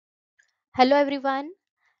Hello everyone,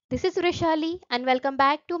 this is Vrishali and welcome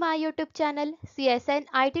back to my YouTube channel CSN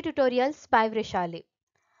IT Tutorials by Vrishali.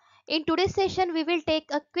 In today's session, we will take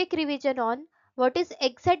a quick revision on what is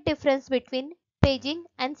exact difference between paging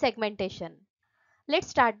and segmentation. Let's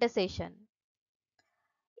start the session.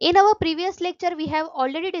 In our previous lecture, we have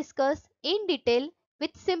already discussed in detail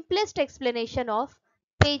with simplest explanation of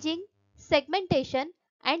paging, segmentation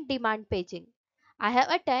and demand paging. I have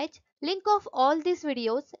attached link of all these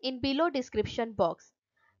videos in below description box.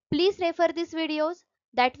 Please refer these videos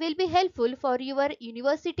that will be helpful for your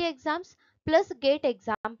university exams plus GATE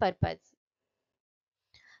exam purpose.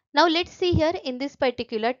 Now let's see here in this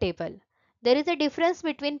particular table. There is a difference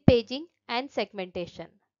between paging and segmentation.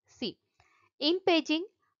 See, in paging,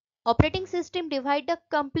 operating system divide the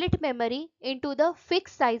complete memory into the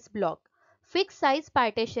fixed size block. Fixed size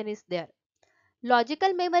partition is there.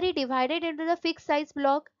 Logical memory divided into the fixed size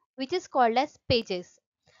block which is called as pages.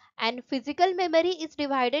 And physical memory is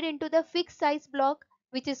divided into the fixed size block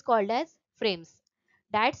which is called as frames.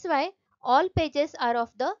 That's why all pages are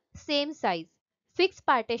of the same size. Fixed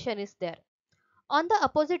partition is there. On the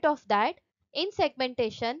opposite of that, in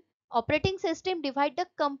segmentation, operating system divide the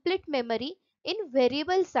complete memory in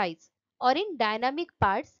variable size or in dynamic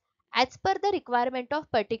parts as per the requirement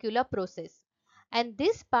of particular process. And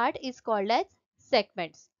this part is called as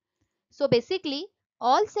segments. So basically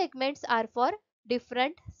all segments are for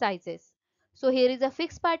different sizes. So here is a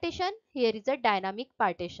fixed partition, here is a dynamic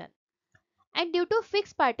partition. And due to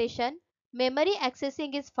fixed partition, memory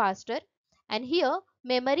accessing is faster and here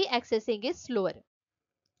memory accessing is slower.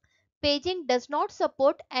 Paging does not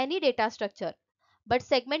support any data structure, but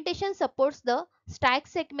segmentation supports the stack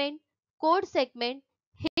segment, code segment,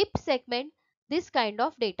 heap segment, this kind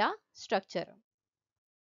of data structure.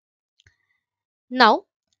 Now,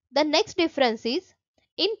 the next difference is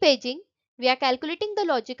in paging, we are calculating the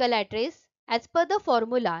logical address as per the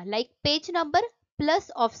formula like page number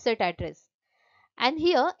plus offset address. And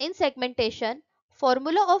here in segmentation,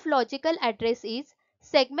 formula of logical address is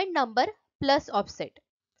segment number plus offset.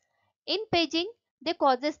 In paging, they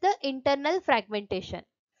causes the internal fragmentation.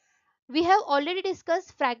 We have already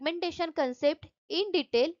discussed fragmentation concept in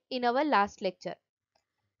detail in our last lecture.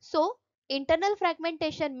 So, internal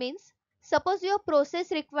fragmentation means suppose your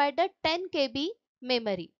process required a 10 KB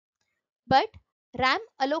memory, but RAM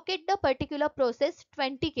allocate the particular process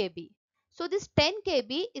 20 KB. So, this 10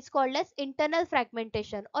 KB is called as internal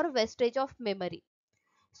fragmentation or wastage of memory.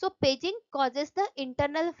 So, paging causes the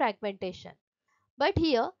internal fragmentation. But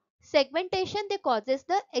here, segmentation they causes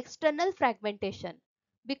the external fragmentation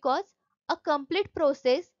because a complete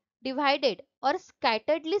process divided or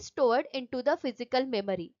scatteredly stored into the physical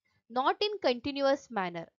memory, not in continuous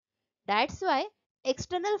manner. That's why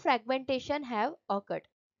external fragmentation have occurred.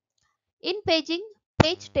 In paging,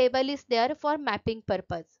 page table is there for mapping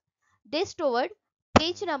purpose. They stored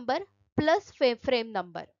page number plus frame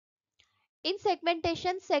number. In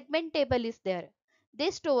segmentation, segment table is there.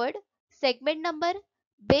 They stored segment number,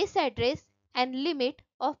 base address and limit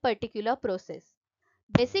of particular process.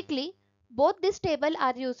 Basically, both this table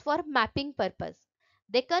are used for mapping purpose.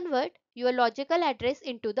 They convert your logical address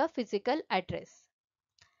into the physical address.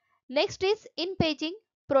 Next is in paging,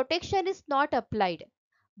 protection is not applied.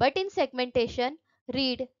 But in segmentation,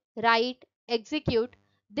 read, write, execute,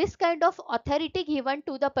 this kind of authority given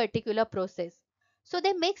to the particular process. So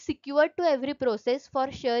they make secure to every process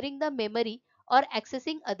for sharing the memory or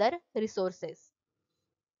accessing other resources.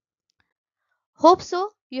 Hope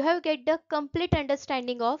so you have get the complete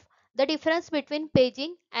understanding of the difference between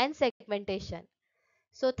paging and segmentation.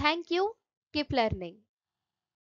 So thank you. Keep learning.